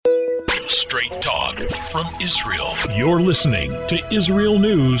Straight talk from Israel. You're listening to Israel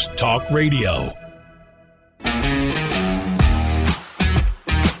News Talk Radio.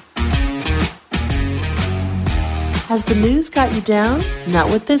 Has the news got you down? Not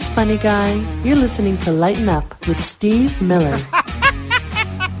with this funny guy. You're listening to Lighten Up with Steve Miller.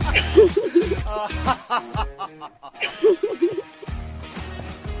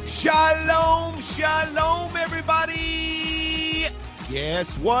 Shalom, shalom, everybody.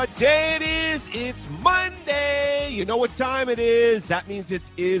 Guess what day it is? It's Monday. You know what time it is. That means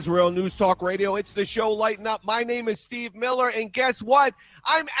it's Israel News Talk Radio. It's the show Lighten Up. My name is Steve Miller, and guess what?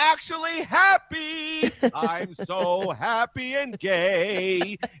 I'm actually happy. I'm so happy and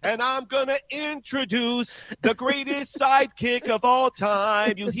gay, and I'm going to introduce the greatest sidekick of all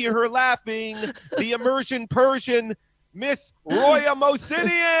time. You hear her laughing, the immersion Persian, Miss Roya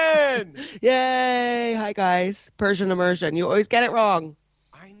Mosinian. Yay. Hi, guys. Persian immersion. You always get it wrong.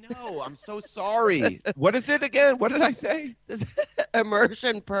 I know. I'm so sorry. What is it again? What did I say?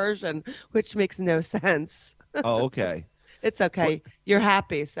 Immersion Persian, which makes no sense. Oh, okay. It's okay. You're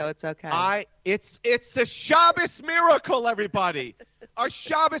happy, so it's okay. It's a Shabbos miracle, everybody. A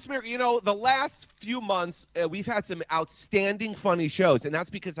Shabbos miracle. You know, the last few months, we've had some outstanding funny shows, and that's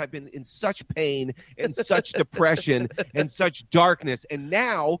because I've been in such pain and such depression and such darkness. And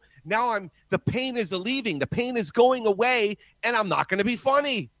now the pain is leaving. The pain is going away, and I'm not going to be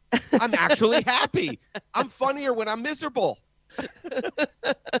funny. I'm actually happy. I'm funnier when I'm miserable.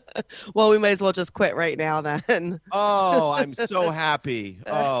 Well, we might as well just quit right now then. Oh, I'm so happy.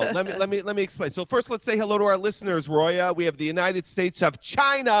 Oh, let me explain. So first, let's say hello to our listeners, Roya. We have the United States of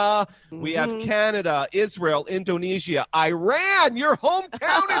China. We have Canada, Israel, Indonesia, Iran. Your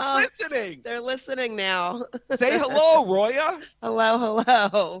hometown is listening. They're listening now. Say hello, Roya.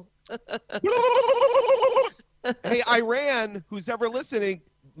 Hello. Hey, Iran, who's ever listening,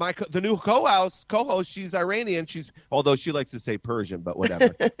 the new co-host, she's Iranian. Although she likes to say Persian, but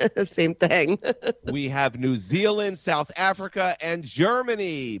whatever. Same thing. We have New Zealand, South Africa, and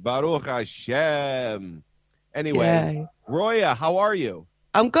Germany. Baruch Hashem. Anyway, Yay. Roya, how are you?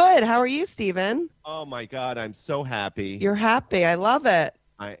 I'm good. How are you, Steven? Oh, my God. I'm so happy. You're happy. I love it.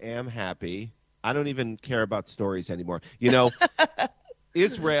 I am happy. I don't even care about stories anymore. You know,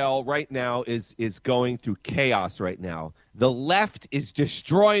 Israel right now is going through chaos right now. The left is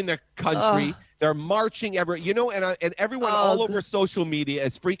destroying their country. They're marching and everyone all over social media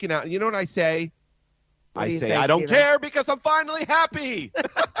is freaking out. And you know what I say? I say I don't care because I'm finally happy.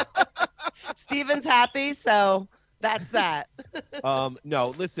 Steven's happy, so that's that.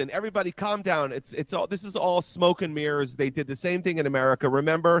 No, listen, everybody calm down. It's all, this is all smoke and mirrors. They did the same thing in America.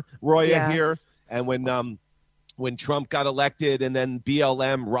 Remember Roya here? And when Trump got elected and then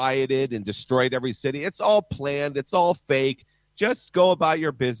BLM rioted and destroyed every city, it's all planned. It's all fake. Just go about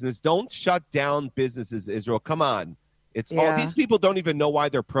your business. Don't shut down businesses, Israel. Come on. All these people don't even know why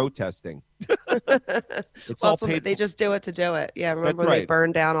they're protesting. It's all paid. They just do it to do it. Yeah, remember when they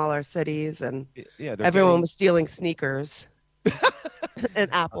burned down all our cities and everyone was stealing sneakers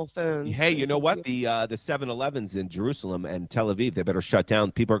and Apple phones. Hey, you know what? The 7-Elevens in Jerusalem and Tel Aviv, they better shut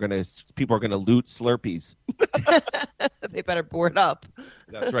down. People are gonna loot Slurpees. They better board up.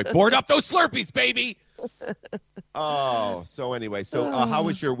 That's right. Board up those Slurpees, baby. Oh, so anyway, how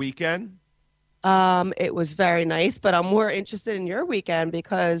was your weekend? It was very nice, but I'm more interested in your weekend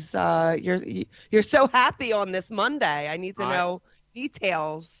because you're so happy on this Monday. I need to know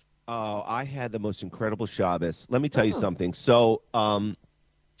details. Oh, I had the most incredible Shabbos. Let me tell you something. So,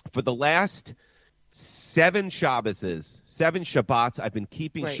 for the last 7 Shabbats, I've been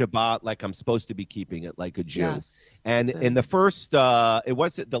keeping Shabbat like I'm supposed to be keeping it, like a Jew. Yes. And in the first,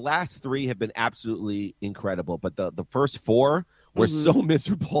 the last 3 have been absolutely incredible, but the first 4 were so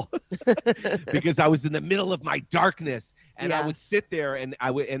miserable because I was in the middle of my darkness, and I would sit there and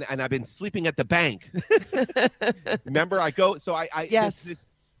I've been sleeping at the bank. Remember,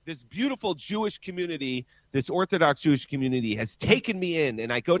 this beautiful Jewish community, this Orthodox Jewish community has taken me in,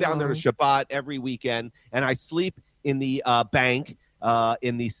 and I go down there to Shabbat every weekend, and I sleep in the bank,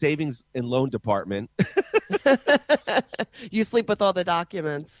 in the savings and loan department. You sleep with all the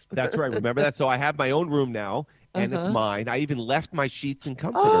documents. That's right. Remember that? So I have my own room now, and it's mine. I even left my sheets and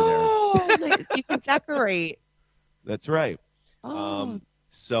comforter there. You can decorate. That's right.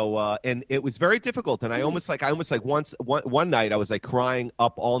 So and it was very difficult, and I almost one night I was like crying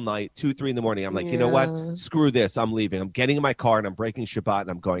up all night, 2-3 in the morning. I'm like, you know what? Screw this. I'm leaving. I'm getting in my car and I'm breaking Shabbat and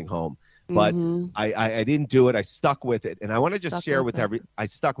I'm going home. But I didn't do it. I stuck with it, and I want to just share with I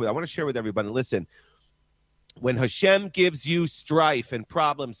want to share with everybody. Listen, when Hashem gives you strife and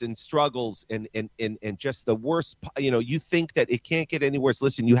problems and struggles and just the worst, you think that it can't get any worse.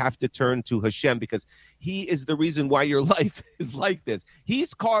 Listen, you have to turn to Hashem because he is the reason why your life is like this.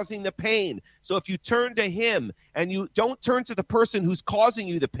 He's causing the pain. So if you turn to him and you don't turn to the person who's causing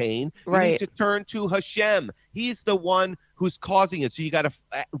you the pain, you need to turn to Hashem. He's the one who's causing it. So you got to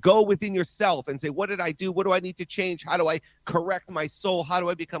go within yourself and say, what did I do? What do I need to change? How do I correct my soul? How do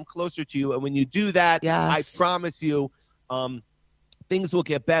I become closer to you? And when you do that, I promise you, things will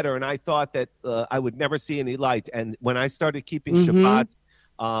get better. And I thought that I would never see any light. And when I started keeping Shabbat,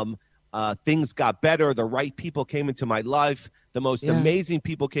 things got better. The right people came into my life. The most amazing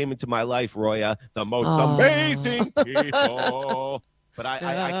people came into my life, Roya. The most amazing people. But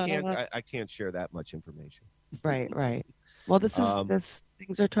I can't share that much information. Right. Well, this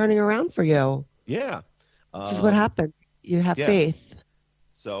things are turning around for you. Yeah. This is what happens. You have faith.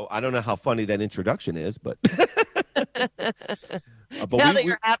 So I don't know how funny that introduction is, but now that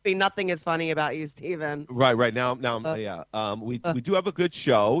you're happy, nothing is funny about you, Stephen. Right. Now, we do have a good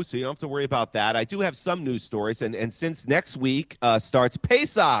show, so you don't have to worry about that. I do have some news stories, and since next week starts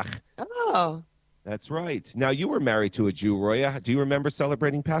Pesach. Oh. That's right. Now, you were married to a Jew, Roya. Do you remember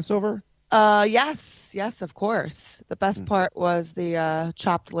celebrating Passover? Yes, of course. The best part was the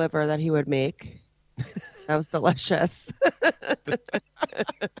chopped liver that he would make. That was delicious.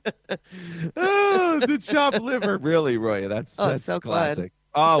 The chopped liver. Really, Roya? That's so classic. Good.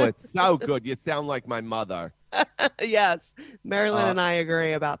 Oh, it's so good. You sound like my mother. Yes. Marilyn and I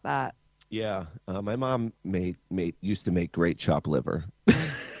agree about that. Yeah. My mom used to make great chopped liver.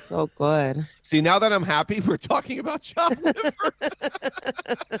 So good. See, now that I'm happy, we're talking about chopped liver.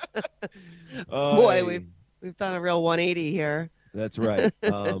 Boy, we've done a real 180 here. That's right.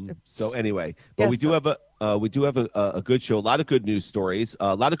 So anyway, but we do have a good show, a lot of good news stories,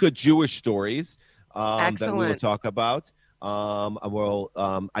 a lot of good Jewish stories that we will talk about.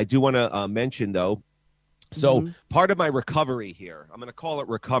 I do want to mention though. So part of my recovery here, I'm going to call it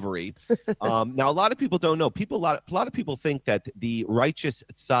recovery. Now, a lot of people don't know. A lot of people think that the righteous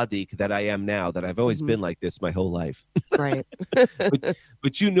tzaddik that I am now, that I've always been like this my whole life. Right.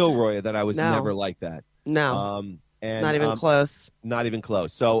 but you know, Roya, that I was never like that. No. And, not even close. Not even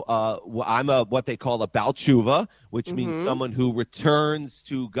close. So I'm what they call a Baal Tshuva, which means someone who returns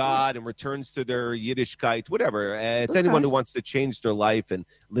to God and returns to their Yiddishkeit, whatever. It's anyone who wants to change their life and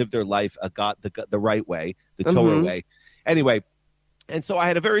live their life the right way, the Torah way. Anyway, and so I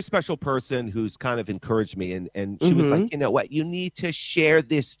had a very special person who's kind of encouraged me, and she was like, you know what? You need to share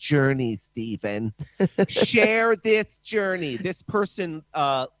this journey, Stephen. Share this journey. This person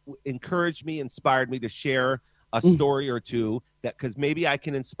encouraged me, inspired me to share a story or two, that because maybe I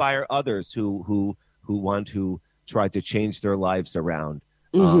can inspire others who want to try to change their lives around.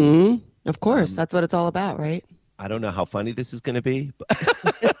 Of course, that's what it's all about, right? I don't know how funny this is going to be,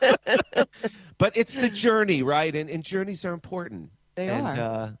 but it's the journey, right? And journeys are important. They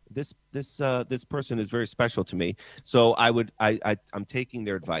are. This person is very special to me, so I'm taking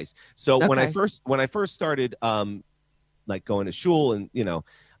their advice. So when I first started like going to shul, and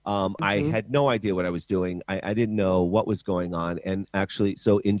I had no idea what I was doing. I didn't know what was going on. And actually,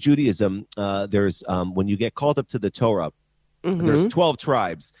 so in Judaism, there's when you get called up to the Torah, there's 12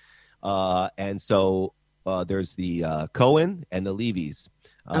 tribes. And so there's the Cohen and the Levies.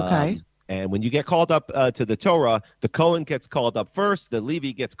 And when you get called up to the Torah, the Cohen gets called up first, the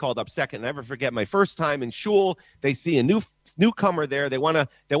Levi gets called up second. Never forget my first time in shul. They see a newcomer there. They want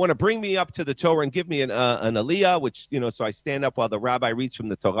to bring me up to the Torah and give me an aliyah, which so I stand up while the rabbi reads from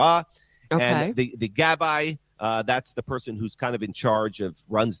the Torah. And the Gabbai, that's the person who's kind of in charge of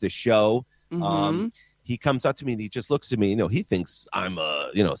runs the show. He comes up to me and he just looks at me. He thinks I'm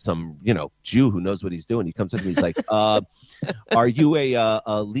some Jew who knows what he's doing. He comes up to me. He's like, "Are you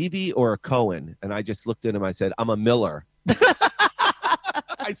a Levi or a Cohen?" And I just looked at him. I said, "I'm a Miller."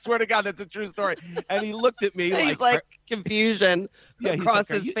 I swear to God, that's a true story. And he looked at me. He's like confusion across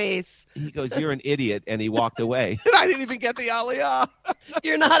his face. He goes, "You're an idiot," and he walked away. And I didn't even get the aliyah.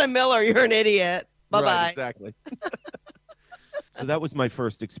 You're not a Miller. You're an idiot. Bye bye. Right, exactly. So that was my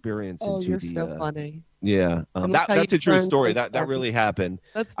first experience. You're so funny. Yeah, that's a true story. That really happened.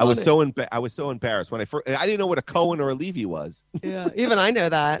 That's funny. I was so embarrassed when I didn't know what a Cohen or a Levi was. Yeah, even I know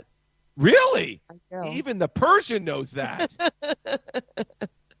that. Really? Even the Persian knows that.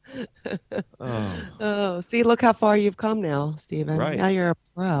 See, look how far you've come now, Stephen. Right. Now you're a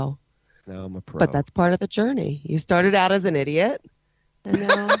pro. Now I'm a pro. But that's part of the journey. You started out as an idiot, and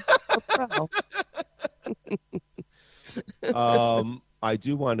now a pro. I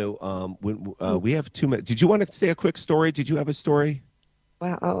do want to. We have 2 minutes. Did you want to say a quick story? Did you have a story?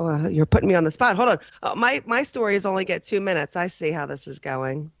 Wow, you're putting me on the spot. Hold on. My stories only get 2 minutes. I see how this is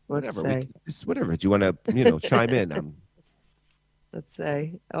going. Let's Whatever. see. Whatever. Do you want to, chime in? Let's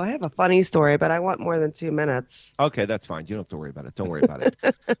see. Oh, I have a funny story, but I want more than 2 minutes. Okay, that's fine. You don't have to worry about it. Don't worry about it.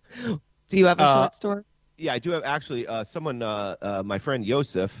 Do you have a short story? Yeah, I do have actually someone, my friend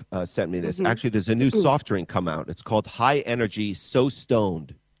Yosef sent me this. Actually, there's a new soft drink come out. It's called High Energy So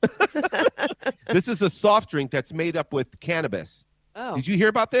Stoned. This is a soft drink that's made up with cannabis. Oh. Did you hear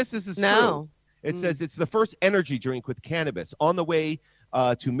about this? This is No. true. It says it's the first energy drink with cannabis on the way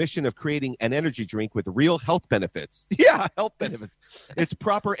to mission of creating an energy drink with real health benefits. Yeah, health benefits. It's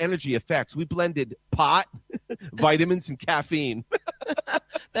proper energy effects. We blended pot, vitamins, and caffeine.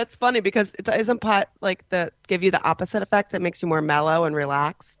 That's funny because isn't pot give you the opposite effect? It makes you more mellow and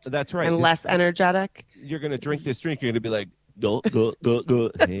relaxed. That's right. And less energetic. You're going to drink this drink. You're going to be like, go.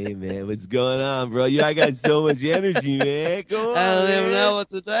 Hey, man, what's going on, bro? I got so much energy, man. Go on, I don't man. even know what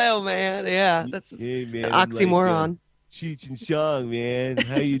to do, man. Yeah, that's hey, man, an I'm oxymoron. Like, Cheech and Chong, man.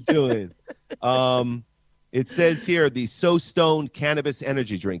 How you doing? It says here, the So Stoned Cannabis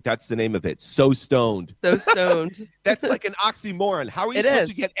Energy Drink. That's the name of it. So Stoned. So stoned. That's like an oxymoron. How are you It supposed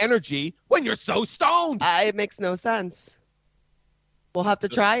is. to get energy when you're so stoned? It makes no sense. We'll have to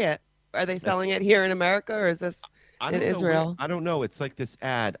try it. Are they selling it here in America, or is this in Israel? I don't know. It's like this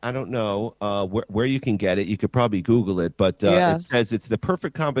ad. I don't know where you can get it. You could probably Google it, but Yes. it says it's the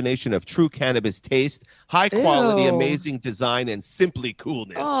perfect combination of true cannabis taste, high quality, Ew. amazing design, and simply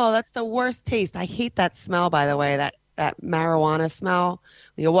coolness. Oh, that's the worst taste. I hate that smell, by the way, that marijuana smell.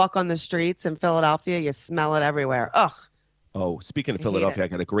 When you walk on the streets in Philadelphia, you smell it everywhere. Ugh. Oh, speaking of I hate Philadelphia, it. I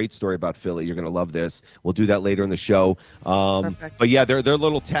got a great story about Philly. You're going to love this. We'll do that later in the show. Perfect. But yeah, their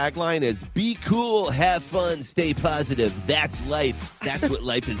little tagline is "Be cool, have fun, stay positive. That's life. That's what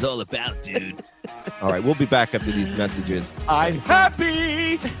life is all about, dude." All right, we'll be back after these messages. I'm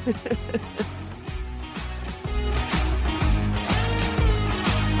happy.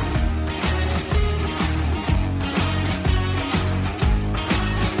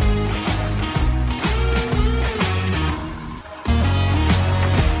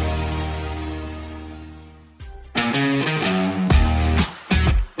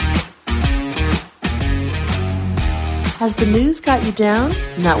 Has the news got you down?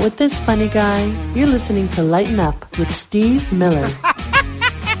 Not with this funny guy. You're listening to Lighten Up with Steve Miller.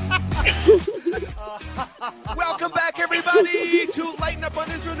 Welcome back, everybody, to Lighten Up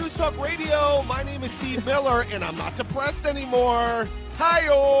on Israel News Talk Radio. My name is Steve Miller, and I'm not depressed anymore.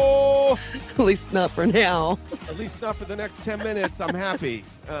 Hi-oh! At least not for now. At least not for the next 10 minutes. I'm happy.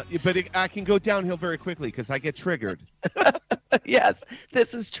 But I can go downhill very quickly because I get triggered. Yes,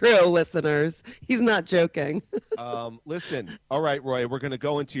 this is true, listeners. He's not joking. Listen. All right, Roy, we're going to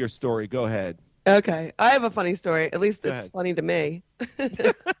go into your story. Go ahead. Okay, I have a funny story. At least Go it's ahead. funny to me.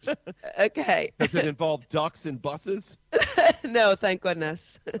 Okay. Does it involve ducks and buses? No, thank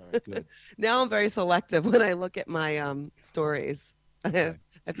goodness. All right, good. Now I'm very selective when I look at my stories. I have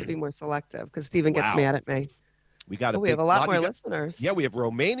to be more selective because Steven gets Wow. mad at me. We got We have a lot more You got- listeners. Yeah, we have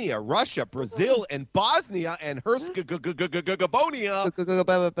Romania, Russia, Brazil, and Bosnia, and Herzegovina.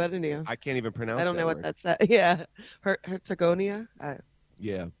 I can't even pronounce that. I don't know what word. that's. Yeah, Herzegovina.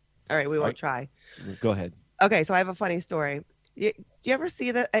 Yeah, All right, we won't Right. try. go ahead. Okay, so I have a funny story. You ever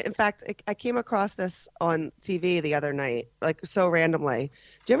see that? In fact, I came across this on TV the other night, like so randomly.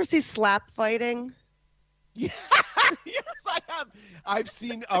 Do you ever see slap fighting? Yeah. Yes, I have. I've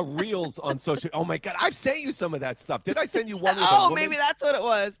seen reels on social. Oh my God, I've sent you some of that stuff. Did I send you one? With a woman? Maybe that's what it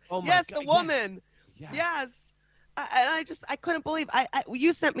was. Oh my Yes, God, the woman. Yes. Yes. I couldn't believe.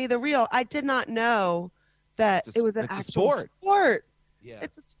 You sent me the reel. I did not know that It's a- it was an it's a actual sport. Yeah.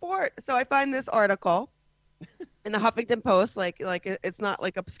 It's a sport. So I find this article in the Huffington Post, like it's not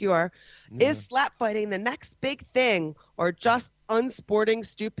like obscure. Yeah. Is slap fighting the next big thing or just unsporting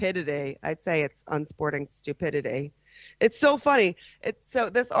stupidity? I'd say it's unsporting stupidity. It's so funny. So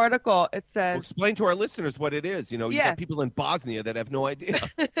this article, it Well, says, explain to our listeners what it is. You know, you Yeah. got people in Bosnia that have no idea.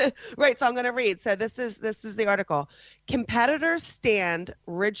 right. So I'm going to read. So this is the article. Competitors stand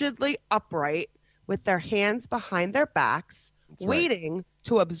rigidly upright with their hands behind their backs, That's right. waiting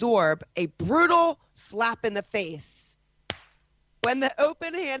to absorb a brutal slap in the face. When the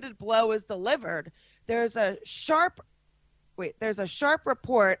open-handed blow is delivered, there's a sharp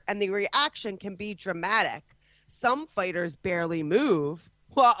report, and the reaction can be dramatic. Some fighters barely move,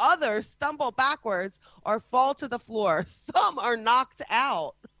 while others stumble backwards or fall to the floor. Some are knocked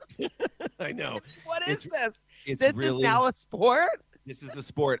out. I know. What is this? It's This really, is now a sport? This is a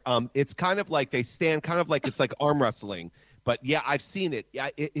sport. It's kind of like they stand, kind of like it's like arm wrestling, But yeah, I've seen it. Yeah,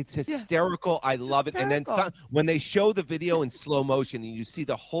 it's hysterical. I love it. And then when they show the video in slow motion, and you see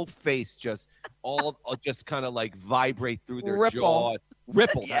the whole face just just kind of like vibrate through their jaw.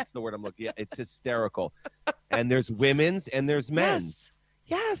 Ripple. That's the word I'm looking at. It's hysterical. And there's women's and there's men's.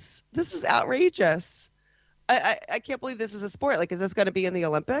 Yes. This is outrageous. I can't believe this is a sport. Like, is this going to be in the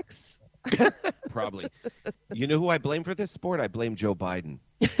Olympics? Probably. You know who I blame for this sport? I blame Joe Biden.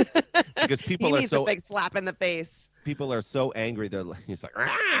 Because people he needs a big slap in the face. People are so angry. He's like,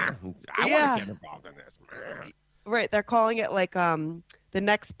 I want to get involved in this. Right. They're calling it like the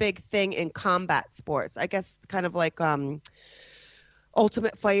next big thing in combat sports. I guess kind of like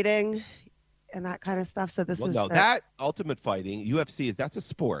ultimate fighting and that kind of stuff. So that ultimate fighting, UFC that's a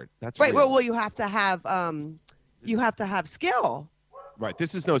sport. That's right. real. Well, you have to have skill. Right.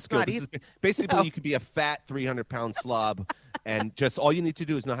 This is no skill. This is basically you could be a fat 300-pound slob, and just all you need to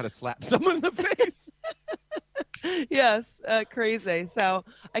do is know how to slap someone in the face. Yes, crazy. So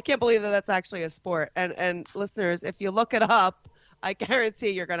I can't believe that's actually a sport. And listeners, if you look it up, I guarantee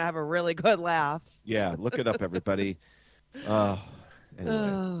you're going to have a really good laugh. Yeah, look it up, everybody.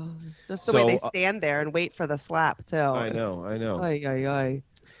 Anyway. Just the way they stand there and wait for the slap, too. I know. Ay, ay, ay.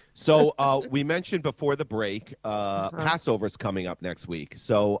 So we mentioned before the break, Passover is coming up next week.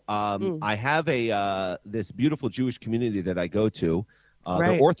 So I have this beautiful Jewish community that I go to.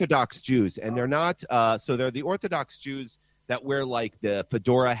 They're Orthodox Jews, and they're not. So they're the Orthodox Jews that wear like the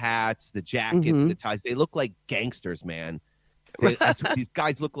fedora hats, the jackets, the ties. They look like gangsters, man. These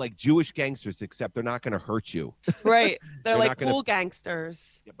guys look like Jewish gangsters, except they're not going to hurt you. Right. They're like cool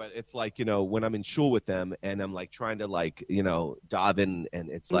gangsters. Yeah, but it's like, when I'm in shul with them and I'm like trying to daven, and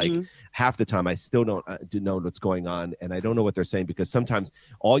it's like half the time I still don't know what's going on, and I don't know what they're saying, because sometimes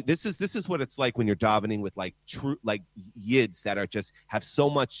this is what it's like when you're davening with like true like yids that are just have so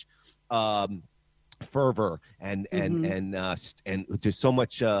much fervor and there's so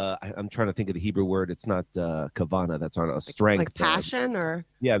much I'm trying to think of the Hebrew word. It's not kavana, that's on a strength, like passion, or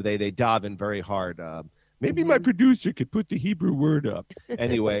they daven very hard. Maybe my producer could put the Hebrew word up.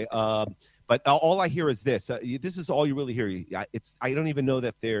 Anyway, but all I hear is this. This is all you really hear. I don't even know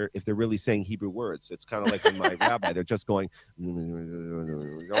that if they're really saying Hebrew words. It's kind of like in my rabbi. They're just going,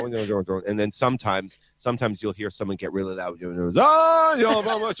 and then sometimes you'll hear someone get really loud.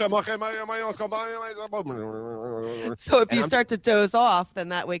 So if you start to doze off, then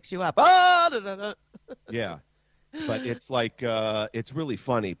that wakes you up. Yeah. But it's like it's really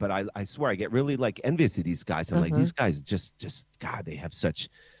funny. But I swear I get really like envious of these guys. I'm like, these guys just God, they have such.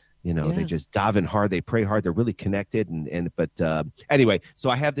 They just daven hard, they pray hard, they're really connected. But anyway, so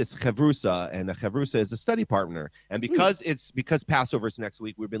I have this chavrusa, and a chavrusa is a study partner. And because Passover is next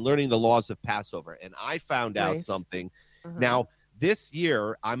week, we've been learning the laws of Passover. And I found out something. Now, this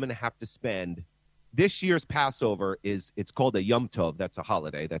year, I'm going to have to spend, this year's Passover it's called a Yom Tov. That's a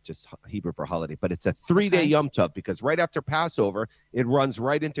holiday. That's just Hebrew for holiday. But it's a 3-day Yom Tov, because right after Passover, it runs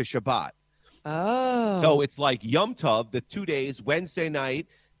right into Shabbat. Oh. So it's like Yom Tov, the 2 days, Wednesday night,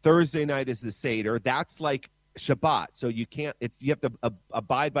 Thursday night is the Seder. That's like Shabbat. So you have to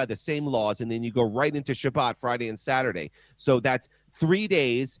abide by the same laws, and then you go right into Shabbat, Friday and Saturday. So that's 3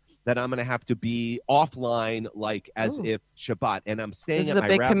 days that I'm going to have to be offline, like as if Shabbat. And I'm staying at my rabbi.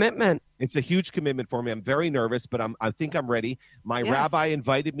 This is a big commitment. It's a huge commitment for me. I'm very nervous, but I think I'm ready. My rabbi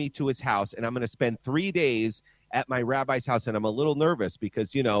invited me to his house, and I'm going to spend 3 days at my rabbi's house. And I'm a little nervous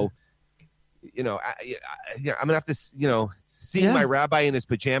because, I'm gonna have to, seeing my rabbi in his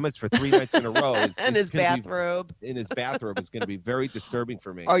pajamas for 3 nights in a row, and his bathrobe. In his bathrobe is going to be very disturbing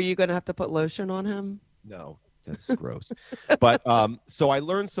for me. Are you going to have to put lotion on him? No, that's gross. But so I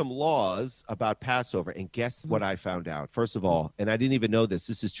learned some laws about Passover, and guess what I found out? First of all, and I didn't even know this.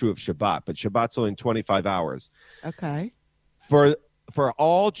 This is true of Shabbat, but Shabbat's only 25 hours. Okay. For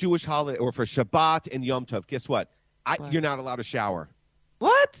all Jewish holiday, or for Shabbat and Yom Tov, guess what? You're not allowed to shower.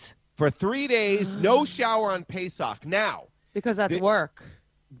 What? For 3 days, no shower on Pesach. Now, because that's work.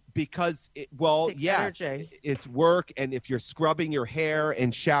 Because energy. It's work, and if you're scrubbing your hair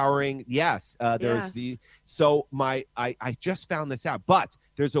and showering, there's so I just found this out, but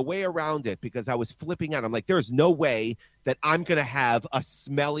there's a way around it, because I was flipping out. I'm like, there's no way that I'm gonna have a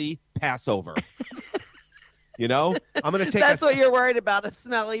smelly Passover. I'm gonna take. That's what you're worried about, a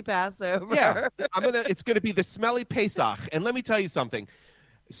smelly Passover. Yeah, it's gonna be the smelly Pesach, and let me tell you something.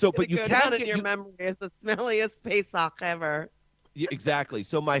 So, but you can't get your memory as the smelliest Pesach ever. Yeah, exactly.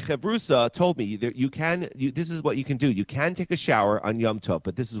 So my chavrusa told me that this is what you can do. You can take a shower on Yom Tov,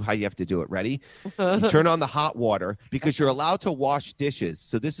 but this is how you have to do it. Ready? You turn on the hot water, because you're allowed to wash dishes.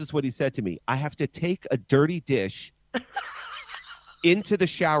 So this is what he said to me. I have to take a dirty dish into the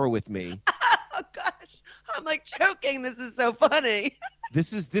shower with me. Oh, gosh. I'm like choking. This is so funny.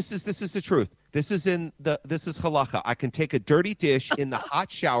 This is the truth. This is halakha. I can take a dirty dish in the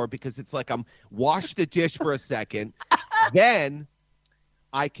hot shower because it's like I'm wash the dish for a second. Then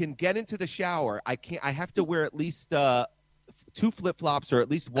I can get into the shower. I have to wear at least 2 flip-flops or at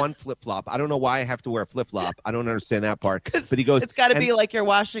least 1 flip-flop. I don't know why I have to wear a flip-flop. I don't understand that part. But he goes, it's got to be like you're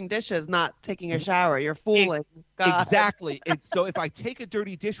washing dishes, not taking a shower. You're fooling. God. Exactly. So if I take a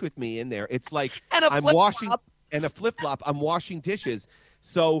dirty dish with me in there, it's like I'm washing and a flip-flop. I'm washing dishes.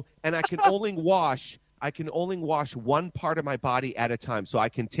 So, and I can only wash 1 part of my body at a time. So I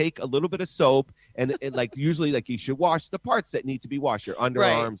can take a little bit of soap and like usually like you should wash the parts that need to be washed, your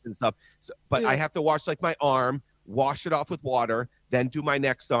underarms and stuff. So, but I have to wash like my arm, wash it off with water, then do my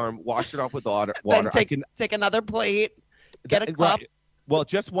next arm, wash it off with water. Then take another plate, get a cup. Right. Well,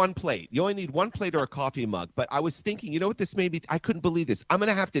 just 1 plate. You only need 1 plate or a coffee mug. But I was thinking, you know what this made me? I couldn't believe this. I'm going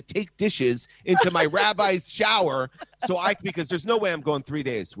to have to take dishes into my rabbi's shower because there's no way I'm going 3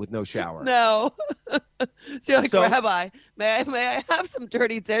 days with no shower. No. So you're like, Rabbi, may I have some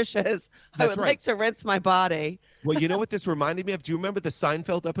dirty dishes? I would like to rinse my body. Well, you know what this reminded me of? Do you remember the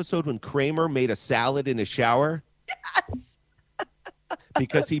Seinfeld episode when Kramer made a salad in his shower? Yes.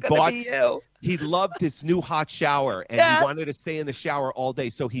 Because he loved this new hot shower and he wanted to stay in the shower all day.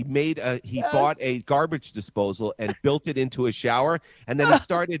 So he bought a garbage disposal and built it into a shower. And then he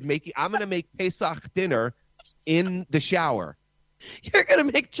started I'm going to make Pesach dinner in the shower. You're going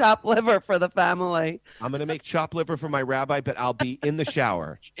to make chopped liver for the family. I'm going to make chopped liver for my rabbi, but I'll be in the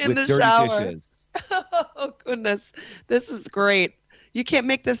shower with dirty dishes. Oh, goodness. This is great. You can't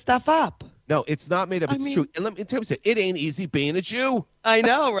make this stuff up. No, it's not made up. It's true. And let me tell you something. It ain't easy being a Jew. I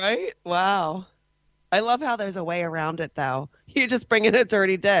know, right? Wow. I love how there's a way around it, though. You just bring in a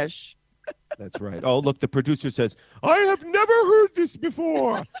dirty dish. That's right. Oh, look, the producer says, I have never heard this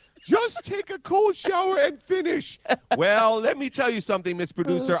before. Just take a cold shower and finish. Well, let me tell you something, Miss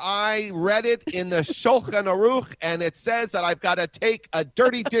Producer. I read it in the Shulchan Aruch, and it says that I've got to take a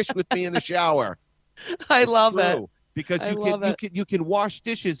dirty dish with me in the shower. I love it. Because you can wash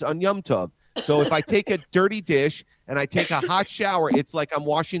dishes on Yom Tov. So if I take a dirty dish and I take a hot shower, it's like I'm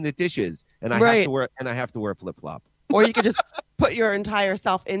washing the dishes, and I have to wear a flip-flop. Or you could just put your entire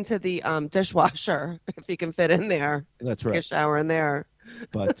self into the dishwasher if you can fit in there. That's right. Take a shower in there.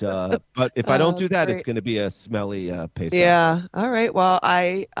 But if I don't do that, it's going to be a smelly Pesach. Yeah. All right. Well,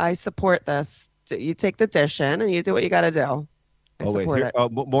 I support this. You take the dish in and you do what you got to do.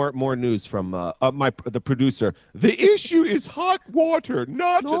 More news from the producer. The issue is hot water,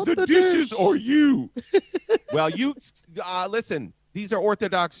 not the dishes or you. Well, you listen. These are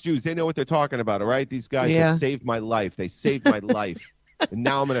Orthodox Jews. They know what they're talking about. All right, these guys have saved my life. They saved my life, and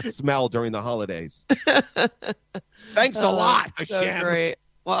now I'm going to smell during the holidays. Thanks a lot, Hashem. So great.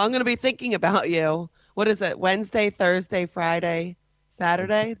 Well, I'm going to be thinking about you. What is it? Wednesday, Thursday, Friday,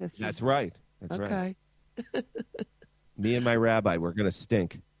 Saturday. That's right. That's right. Okay. Me and my rabbi, we're gonna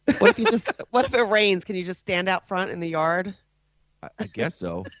stink. What if it rains? Can you just stand out front in the yard? I guess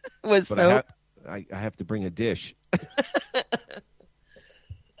so. With soap? I have to bring a dish.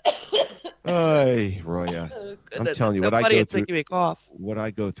 Hey, Roya. Oh, I'm telling you what I go through. Me cough. What I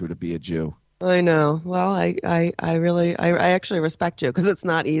go through to be a Jew. I know. Well, I actually respect you because it's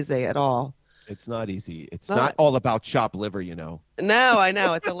not easy at all. It's not easy. It's not all about chopped liver, you know. No, I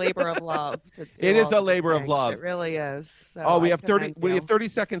know. It's a labor of love. It is a labor of love. It really is. So we have 30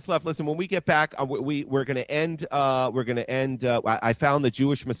 seconds left. Listen, when we get back, we're going to end. I found the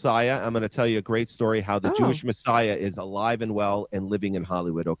Jewish Messiah. I'm going to tell you a great story how the Jewish Messiah is alive and well and living in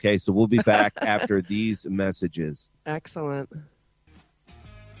Hollywood. Okay, so we'll be back after these messages. Excellent.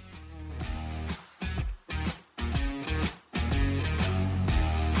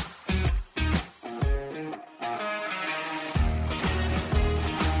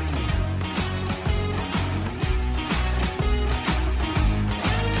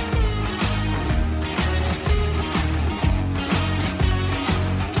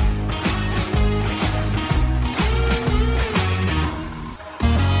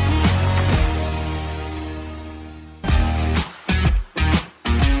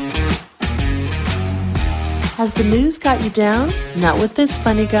 Has the news got you down? Not with this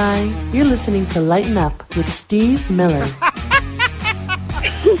funny guy. You're listening to Lighten Up with Steve Miller.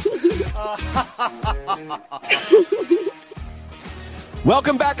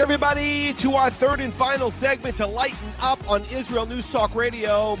 Welcome back, everybody, to our third and final segment to Lighten Up on Israel News Talk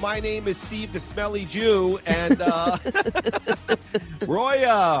Radio. My name is Steve, the Smelly Jew, and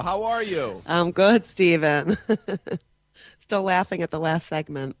Roya, how are you? I'm good, Steven. Still laughing at the last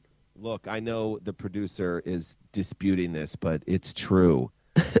segment. Look, I know the producer is disputing this, but it's true.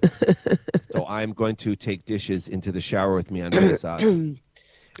 So I'm going to take dishes into the shower with me on Pesach. Yes.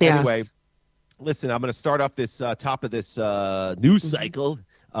 Anyway, listen, I'm going to start off this top of this news cycle.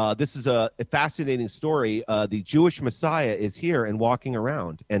 This is a fascinating story. The Jewish Messiah is here and walking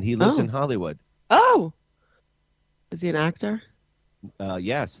around, and he lives in Hollywood. Oh, is he an actor?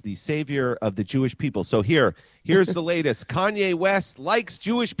 Yes, the savior of the Jewish people. So here's the latest. Kanye West likes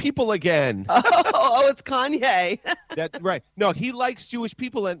Jewish people again. Oh, it's Kanye. That's right. No, he likes Jewish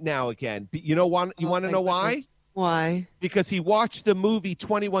people now again. You know, you want to know why? Why? Because he watched the movie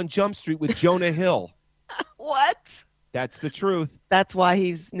 21 Jump Street with Jonah Hill. What? That's the truth. That's why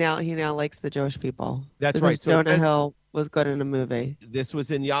he now likes the Jewish people. That's right. So Jonah Hill was good in a movie. This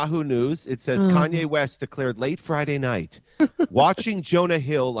was in Yahoo News. It says Kanye West declared late Friday night, watching Jonah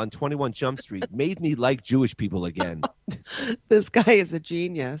Hill on 21 Jump Street made me like Jewish people again. This guy is a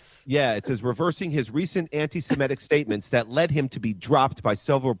genius. Yeah, it says reversing his recent anti-Semitic statements that led him to be dropped by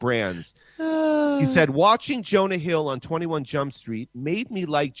several brands. He said, watching Jonah Hill on 21 Jump Street made me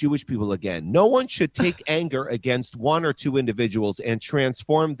like Jewish people again. No one should take anger against one or two individuals and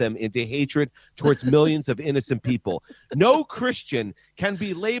transform them into hatred towards millions of innocent people. No Christian can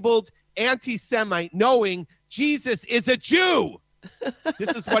be labeled anti-Semite knowing Jesus is a Jew. This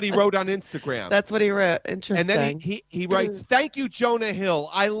is what he wrote on Instagram. That's what he wrote. Interesting. And then he writes, thank you, Jonah Hill.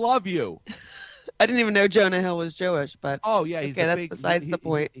 I love you. I didn't even know Jonah Hill was Jewish, but that's besides the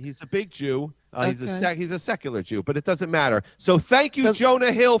point. He's a big Jew. He's a secular Jew, but it doesn't matter. So thank you,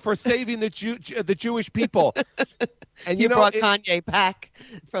 Jonah Hill, for saving the Jewish people. And you brought Kanye back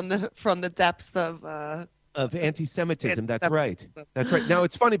from the depths of anti-Semitism. That's right. That's right. Now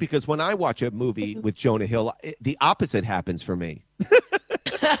it's funny because when I watch a movie with Jonah Hill, the opposite happens for me.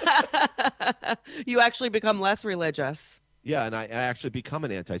 You actually become less religious. Yeah, and I actually become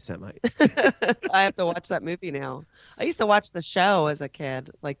an anti-Semite. I have to watch that movie now. I used to watch the show as a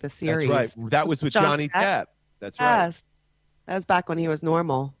kid, like the series. That's right. That was with Johnny Depp. That's right. Yes. That was back when he was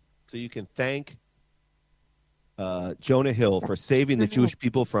normal. So you can thank Jonah Hill for saving the Jewish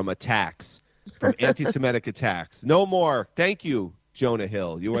people from attacks, from anti-Semitic attacks. No more. Thank you, Jonah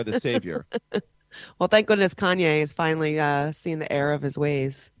Hill. You are the savior. Well, thank goodness Kanye is finally seeing the error of his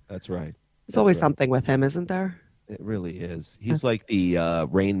ways. That's right. There's always something with him, isn't there? It really is. He's like the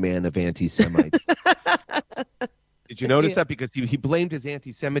Rain Man of anti-Semites. Did you notice that? Because he blamed his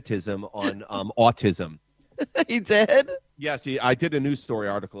anti-Semitism on autism. He did? Yes, I did a news story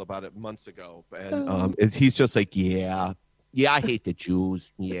article about it months ago. And he's just like, yeah, I hate the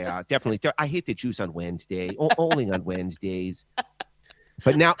Jews. Yeah, definitely. I hate the Jews on Wednesday, only on Wednesdays.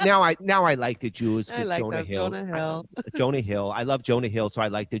 But now I like the Jews because Jonah Hill. Jonah Hill. I love Jonah Hill, so I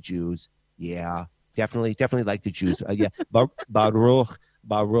like the Jews. Yeah. Definitely like the Jews. Yeah, Baruch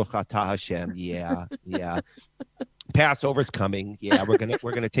Atah Hashem. Yeah. Passover's coming. Yeah, we're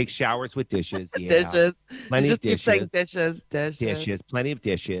gonna take showers with dishes. Yeah, dishes. Plenty of dishes. Keep saying dishes. Plenty of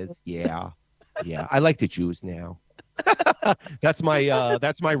dishes. Yeah. I like the Jews now. That's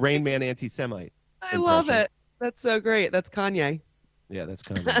my Rain Man anti-Semite. I love it. That's so great. That's Kanye. Yeah, that's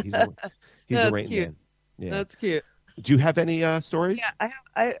Kanye. He's a Rain Man. Yeah, that's cute. Do you have any stories? Yeah,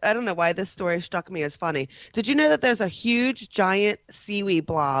 I don't know why this story struck me as funny. Did you know that there's a huge, giant seaweed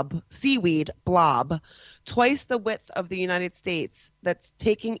blob, twice the width of the United States, that's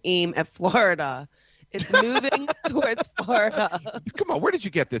taking aim at Florida? It's moving towards Florida. Come on, where did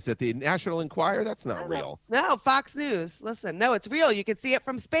you get this? At the National Enquirer? That's not real. No, Fox News. Listen, no, it's real. You can see it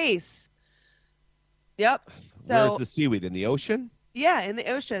from space. Yep. So, where's the seaweed? In the ocean? Yeah, in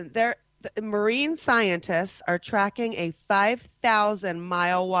the ocean. The marine scientists are tracking a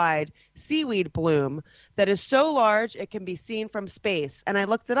 5,000-mile wide seaweed bloom that is so large it can be seen from space. And I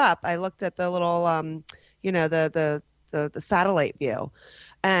looked it up. I looked at the little, the satellite view,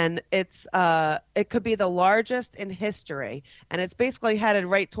 and it could be the largest in history. And it's basically headed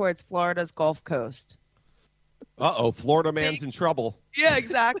right towards Florida's Gulf Coast. Florida man's in trouble. Yeah,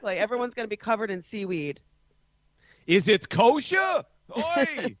 exactly. Everyone's going to be covered in seaweed. Is it kosher?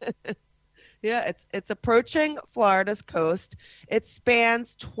 Oi! Yeah, it's approaching Florida's coast. It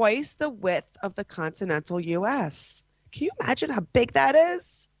spans twice the width of the continental U.S. Can you imagine how big that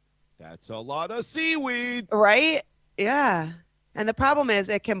is? That's a lot of seaweed. Right? Yeah. And the problem is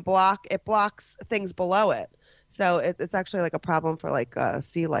it blocks things below it. So it's actually like a problem for like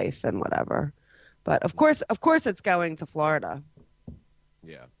sea life and whatever. But of course it's going to Florida.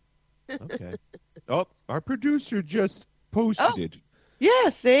 Yeah. Okay. Our producer just posted it.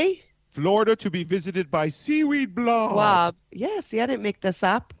 Yeah, see? Florida to be visited by seaweed blob. Yeah, see, I didn't make this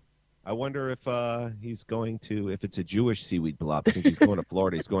up. I wonder if he's going to, if it's a Jewish seaweed blob, since he's going to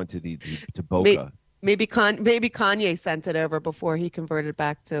Florida, he's going to to Boca. Maybe Kanye sent it over before he converted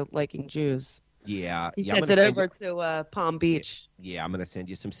back to liking Jews. Yeah. He sent it over to Palm Beach. Yeah, I'm gonna send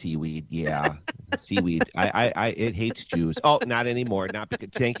you some seaweed. Yeah, seaweed. It hates Jews. Oh, not anymore. Not because.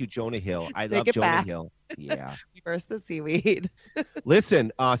 Thank you, Jonah Hill. I love Jonah back. Hill. Yeah. Reverse the seaweed.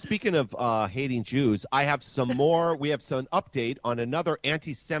 Listen, speaking of hating Jews, I have some more. We have some update on another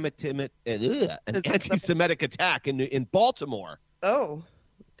anti-Semitic attack in Baltimore. Oh,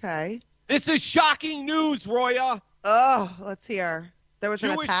 okay. This is shocking news, Roya. Oh, let's hear. There was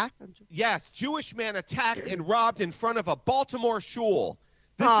an attack? Yes, Jewish man attacked and robbed in front of a Baltimore shul.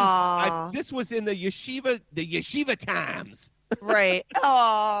 This was in the yeshiva Times. Right.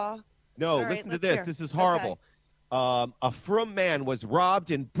 Aww. No, listen to this. This is horrible. Okay. A frum man was robbed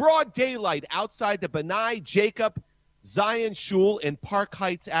in broad daylight outside the B'nai Jacob Zion Shul in Park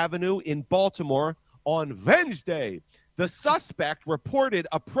Heights Avenue in Baltimore on Wednesday. The suspect reported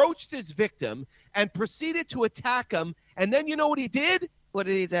approached his victim and proceeded to attack him. And then you know what he did? What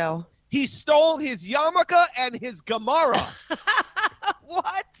did he do? He stole his yarmulke and his Gemara.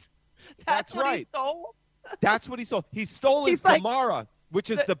 What? That's what right. He stole? That's what he stole. He stole his Gemara, which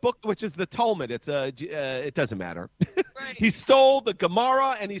is the book, which is the Talmud. It's it doesn't matter. Right. He stole the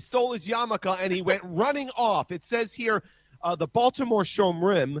Gemara and he stole his yarmulke and he went running off. It says here, the Baltimore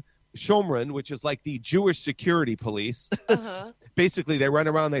Shomron, which is like the Jewish security police. Uh-huh. Basically, they run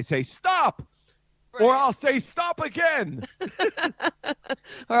around. They say, "Stop." Right. Or I'll say stop again.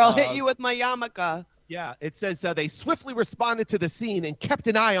 Or I'll hit you with my yarmulke. Yeah, it says they swiftly responded to the scene and kept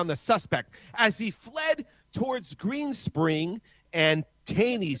an eye on the suspect as he fled towards Greenspring and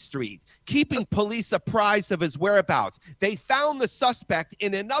Taney Street, keeping police apprised of his whereabouts. They found the suspect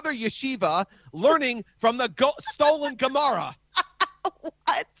in another yeshiva learning from the stolen Gemara.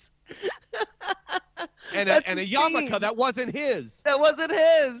 What? and a yarmulke that wasn't his. That wasn't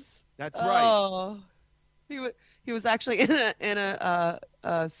his. That's right. Oh, he was actually in a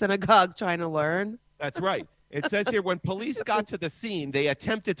synagogue trying to learn. That's right. It says here, when police got to the scene, they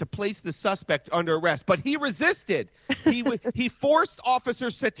attempted to place the suspect under arrest, but he resisted. He forced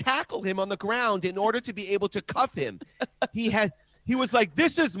officers to tackle him on the ground in order to be able to cuff him. He was like,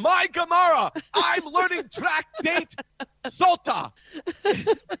 "This is my Gemara. I'm learning tractate Sota.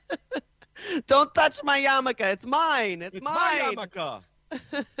 Don't touch my yarmulke. It's mine. It's mine. My yarmulke."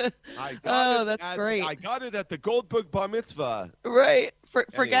 That's great. I got it at the Goldberg Bar Mitzvah. Right.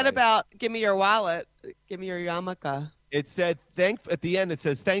 Forget about give me your wallet. Give me your yarmulke. It said, at the end, it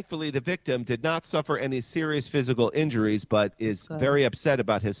says, thankfully, the victim did not suffer any serious physical injuries, but is very upset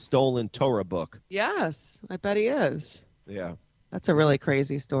about his stolen Torah book. Yes, I bet he is. Yeah. That's a really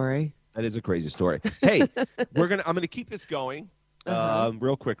crazy story. That is a crazy story. Hey, I'm gonna keep this going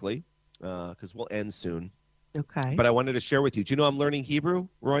real quickly because we'll end soon. Okay. But I wanted to share with you. Do you know I'm learning Hebrew,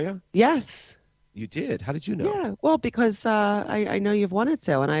 Roya? Yes. You did? How did you know? Yeah. Well, because I know you've wanted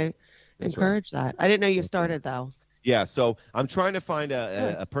to, and I encourage that. I didn't know you started, though. Yeah. So I'm trying to find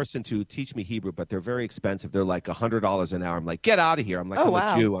a person to teach me Hebrew, but they're very expensive. They're like $100 an hour. I'm like, get out of here. I'm like, I'm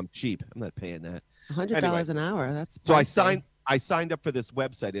a Jew. I'm cheap. I'm not paying that. $100 an hour. That's pricey. So I signed up for this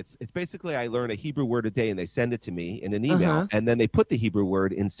website. It's basically I learn a Hebrew word a day, and they send it to me in an email, and then they put the Hebrew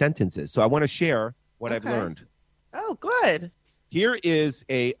word in sentences. So I want to share what I've learned. Oh, good. Here is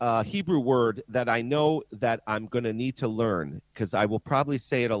a Hebrew word that I know that I'm going to need to learn because I will probably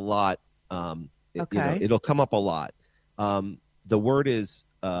say it a lot. It'll come up a lot. The word is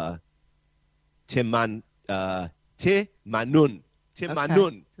timanun. Timanun.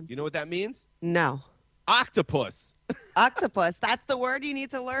 Okay. You know what that means? No. Octopus. Octopus. That's the word you need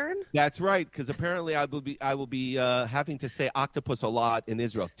to learn? That's right, because apparently I will be having to say octopus a lot in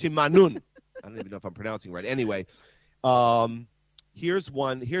Israel. Timanun. I don't even know if I'm pronouncing right. Anyway, here's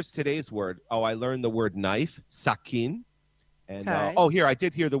one. Here's today's word. Oh, I learned the word knife, sakin. And here, I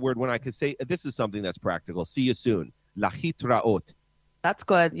did hear the word when I could say, this is something that's practical. See you soon. Lahitraot. That's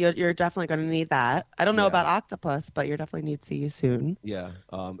good. You're definitely going to need that. I don't know about octopus, but you're definitely need to see you soon. Yeah.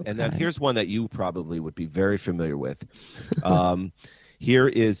 And then here's one that you probably would be very familiar with. Here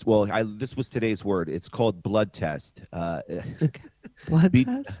is, this was today's word. It's called blood test. Blood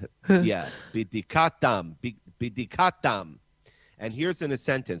test? Yeah. Bidikatam. Bidikatam. And here's in a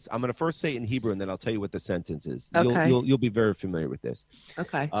sentence. I'm going to first say it in Hebrew, and then I'll tell you what the sentence is. Okay. You'll be very familiar with this.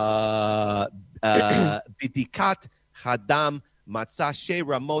 Okay. Bidikat hadam matza she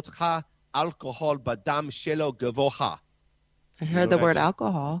ramotcha alcohol badam shelo gavoha. I heard the word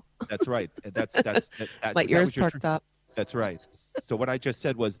alcohol. That's right. That's like yours perked up. That's right. So what I just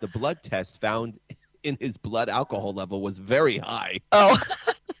said was the blood test found in his blood alcohol level was very high. Oh.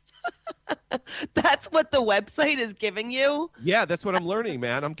 That's what the website is giving you? Yeah, that's what I'm learning,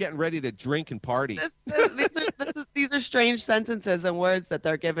 man. I'm getting ready to drink and party. These are strange sentences and words that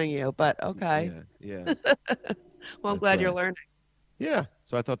they're giving you, but okay. Yeah. Well, I'm glad you're learning. Yeah,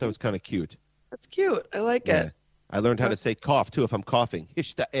 so I thought that was kind of cute. That's cute. I like it. I learned how to say cough, too, if I'm coughing.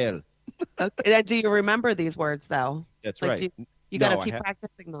 Hishta'el. Okay. Do you remember these words, though? That's right. You got to keep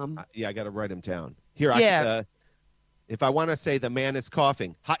practicing them. Yeah, I got to write them down. Here, if I want to say the man is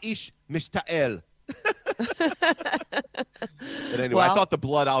coughing, ha'ish mishta'el. But anyway, I thought the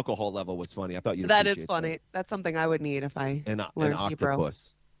blood alcohol level was funny. I thought you'd appreciate that is funny. That's something I would need if I an learned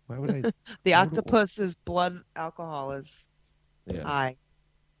octopus. Hebrew. Why would I? The octopus's blood alcohol is high.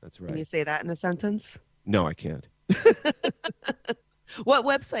 That's right. Can you say that in a sentence? No, I can't. What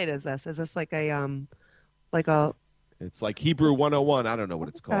website is this? Is this like a It's like Hebrew 101. I don't know what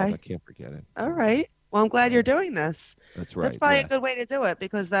it's called. I can't forget it. All right. Well, I'm glad you're doing this. That's right. That's probably a good way to do it,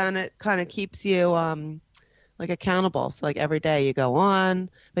 because then it kind of keeps you like accountable. So like every day you go on,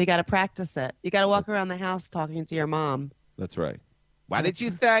 but you got to practice it. You got to walk around the house talking to your mom. That's right. Why did you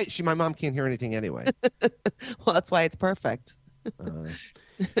say? My mom can't hear anything anyway. Well, that's why it's perfect.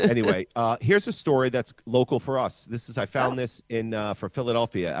 Anyway, here's a story that's local for us. I found this for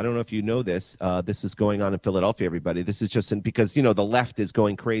Philadelphia. I don't know if you know this. This is going on in Philadelphia, everybody. This is just because, the left is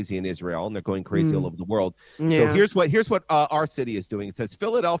going crazy in Israel, and they're going crazy all over the world. Yeah. So here's what our city is doing. It says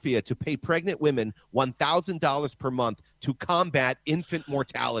Philadelphia to pay pregnant women $1,000 per month to combat infant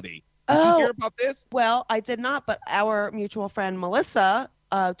mortality. Did you hear about this? Well, I did not, but our mutual friend Melissa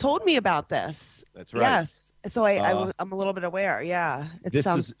told me about this. That's right. Yes. So I'm a little bit aware. Yeah. It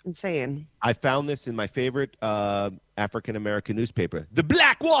sounds insane. I found this in my favorite African-American newspaper, the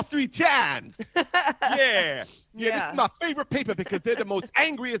Black Wall Street Times. Yeah. This is my favorite paper because they're the most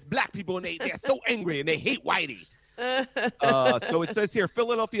angriest black people, and they're so angry and they hate whitey. So it says here,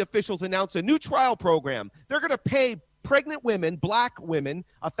 Philadelphia officials announce a new trial program. They're going to pay pregnant women, black women,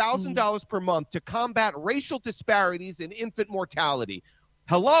 $1,000 per month to combat racial disparities in infant mortality.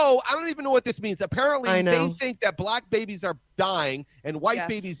 Hello? I don't even know what this means. Apparently, they think that black babies are dying and white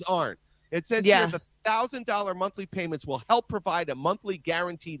babies aren't. It says here the $1,000 monthly payments will help provide a monthly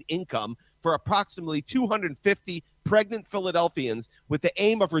guaranteed income for approximately 250 pregnant Philadelphians with the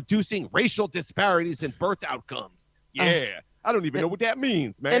aim of reducing racial disparities in birth outcomes. Yeah. I don't even know what that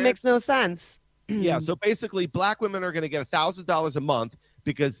means, man. It makes no sense. Yeah, so basically black women are going to get $1,000 a month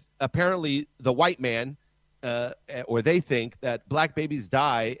because apparently the white man or they think that black babies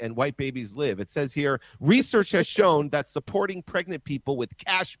die and white babies live. It says here, research has shown that supporting pregnant people with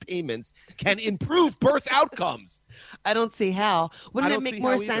cash payments can improve birth outcomes. I don't see how. Wouldn't it make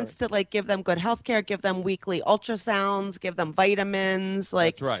more sense to like give them good health care, give them weekly ultrasounds, give them vitamins?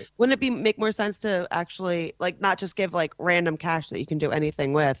 Like, that's right. Wouldn't it make more sense to actually like not just give like random cash that you can do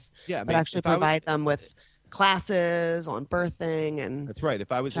anything with, but actually provide them with classes on birthing and that's right. If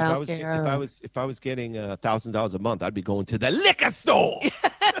I was getting $1,000 a month, I'd be going to the liquor store.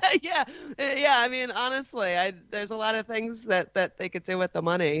 yeah. I mean, honestly, there's a lot of things that they could do with the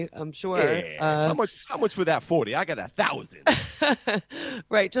money. I'm sure. Yeah. How much for that 40? I got 1,000.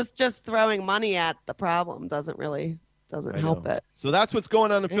 Right. Just throwing money at the problem doesn't help it. So that's what's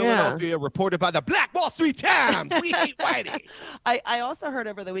going on in Philadelphia, reported by the Black Wall Street Times. We hate whitey. I also heard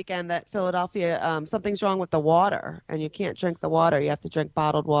over the weekend that Philadelphia, something's wrong with the water, and you can't drink the water. You have to drink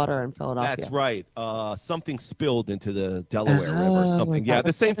bottled water in Philadelphia. That's right. Something spilled into the Delaware River. Something. Yeah,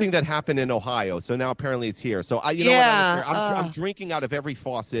 the same thing that happened in Ohio. So now apparently it's here. So know what? I'm drinking out of every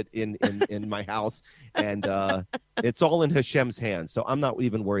faucet in my house, and it's all in Hashem's hands. So I'm not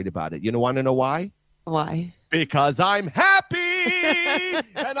even worried about it. You want to know why? Why? Because I'm happy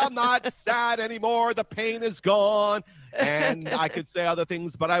and I'm not sad anymore. The pain is gone. And I could say other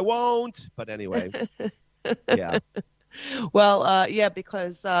things, but I won't. But anyway, yeah. Well,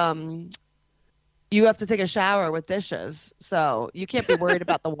 because you have to take a shower with dishes. So you can't be worried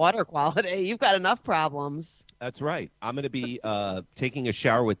about the water quality. You've got enough problems. That's right. I'm going to be taking a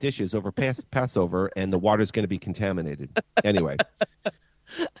shower with dishes over Passover, and the water's going to be contaminated. Anyway.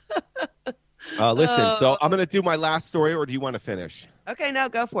 Listen, so I'm going to do my last story, or do you want to finish? Okay, no,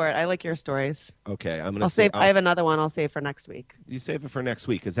 go for it. I like your stories. Okay, I'll save. I have another one I'll save for next week. You save it for next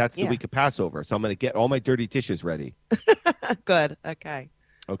week because that's the week of Passover. So I'm going to get all my dirty dishes ready. Good. Okay.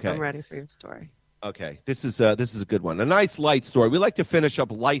 I'm ready for your story. Okay, this is a good one. A nice light story. We like to finish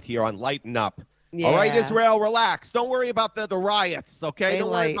up light here on Lighten Up. Yeah. All right, Israel, relax. Don't worry about the riots, okay?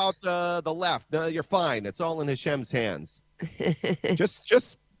 Don't worry about the left. No, you're fine. It's all in Hashem's hands.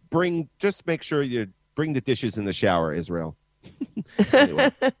 Just make sure you bring the dishes in the shower, Israel. Anyway,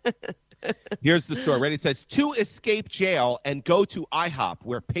 here's the story. Ready? It says, 2 escape jail and go to IHOP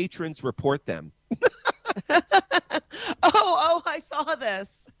where patrons report them. Oh, I saw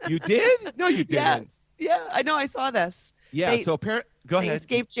this. You did? No, you didn't. Yes. Yeah, I know. I saw this. Yeah. So go ahead. They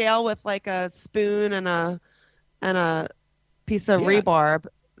escaped jail with like a spoon and a piece of rebarb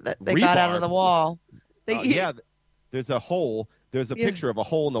that they got out of the wall. There's a hole. There's a picture of a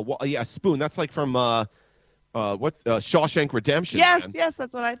hole in the wall. Yeah, a spoon. That's like from Shawshank Redemption. Yes,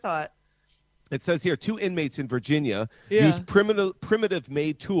 that's what I thought. It says here 2 inmates in Virginia used primitive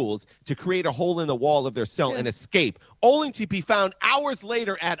made tools to create a hole in the wall of their cell and escape, only to be found hours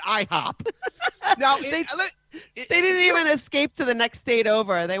later at IHOP. Now they didn't even escape to the next state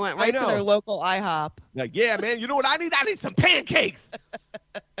over. They went right to their local IHOP. Like, yeah, man, you know what I need? I need some pancakes.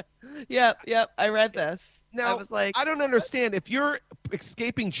 Yep. I read this. Now, I was like, I don't understand. If you're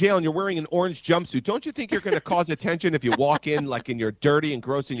escaping jail and you're wearing an orange jumpsuit, don't you think you're going to cause attention if you walk in like in your dirty and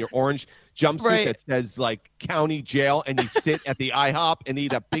gross in your orange jumpsuit that says like county jail and you sit at the IHOP and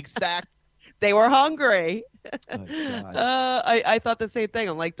eat a big stack? They were hungry. Oh, God. I thought the same thing.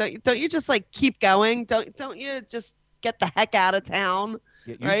 I'm like, don't you just like keep going? Don't you just get the heck out of town?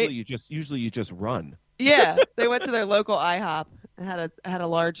 Yeah, usually you just run. Yeah, they went to their local IHOP and had a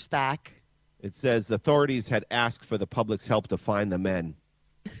large stack. It says authorities had asked for the public's help to find the men,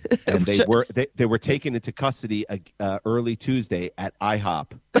 and they were taken into custody early Tuesday at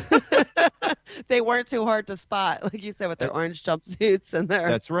IHOP. They weren't too hard to spot, like you said, with their orange jumpsuits and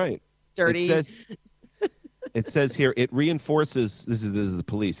their dirty. It says here it reinforces. This is the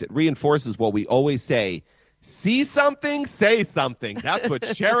police. It reinforces what we always say: see something, say something. That's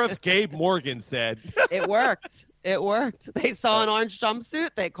what Sheriff Gabe Morgan said. It worked. They saw an orange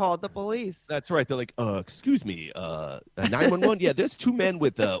jumpsuit. They called the police. That's right. They're like, excuse me, 911. Yeah, there's 2 men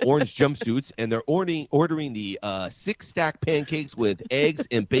with orange jumpsuits, and they're ordering the 6-stack pancakes with eggs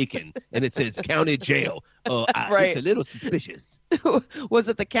and bacon, and it says county jail. It's a little suspicious. Was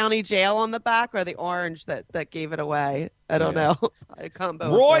it the county jail on the back or the orange that gave it away? I don't know. I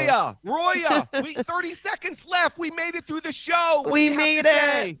combo. Roya, 30 seconds left. We made it through the show. We made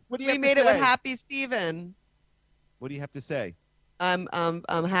it. We made it with Happy Steven. What do you have to say? I'm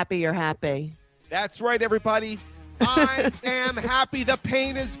happy you're happy. That's right, everybody. I am happy. The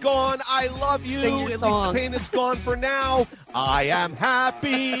pain is gone. I love you. At least the pain is gone for now. I am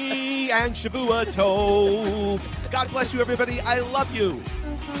happy and Shavua Tov. God bless you, everybody. I love you.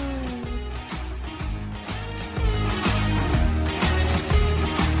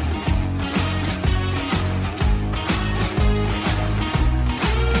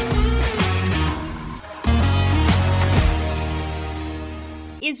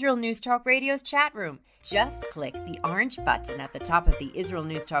 Israel News Talk Radio's chat room. Just click the orange button at the top of the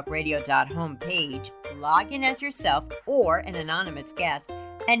IsraelNewsTalkRadio.home page, log in as yourself or an anonymous guest,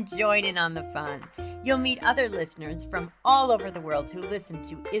 and join in on the fun. You'll meet other listeners from all over the world who listen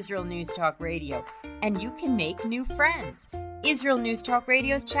to Israel News Talk Radio, and you can make new friends. Israel News Talk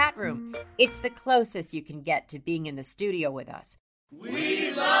Radio's chat room. It's the closest you can get to being in the studio with us.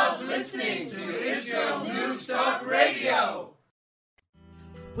 We love listening to Israel News Talk Radio.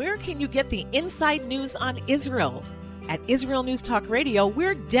 Where can you get the inside news on Israel? At Israel News Talk Radio,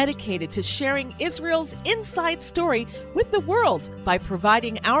 we're dedicated to sharing Israel's inside story with the world by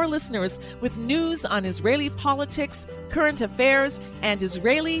providing our listeners with news on Israeli politics, current affairs, and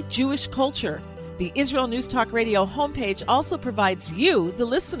Israeli Jewish culture. The Israel News Talk Radio homepage also provides you, the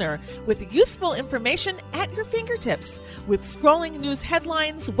listener, with useful information at your fingertips, with scrolling news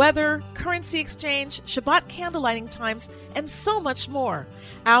headlines, weather, currency exchange, Shabbat candlelighting times, and so much more.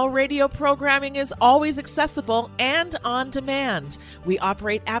 Our radio programming is always accessible and on demand. We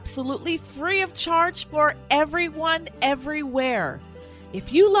operate absolutely free of charge for everyone, everywhere.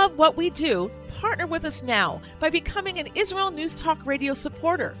 If you love what we do, partner with us now by becoming an Israel News Talk Radio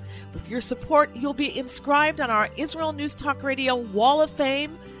supporter. With your support, you'll be inscribed on our Israel News Talk Radio Wall of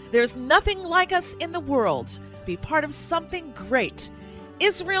Fame. There's nothing like us in the world. Be part of something great.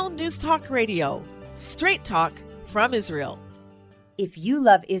 Israel News Talk Radio. Straight talk from Israel. If you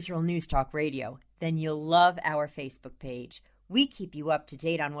love Israel News Talk Radio, then you'll love our Facebook page. We keep you up to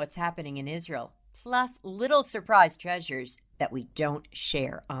date on what's happening in Israel, plus little surprise treasures that we don't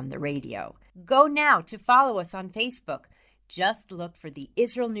share on the radio. Go now to follow us on Facebook. Just look for the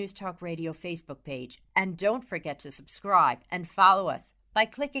Israel News Talk Radio Facebook page, and don't forget to subscribe and follow us by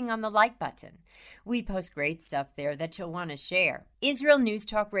clicking on the like button. We post great stuff there that you'll want to share. Israel News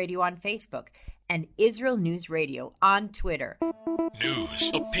Talk Radio on Facebook and Israel News Radio on Twitter.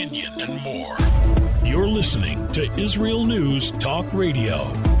 News, opinion, and more. You're listening to Israel News Talk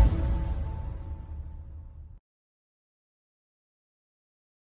Radio.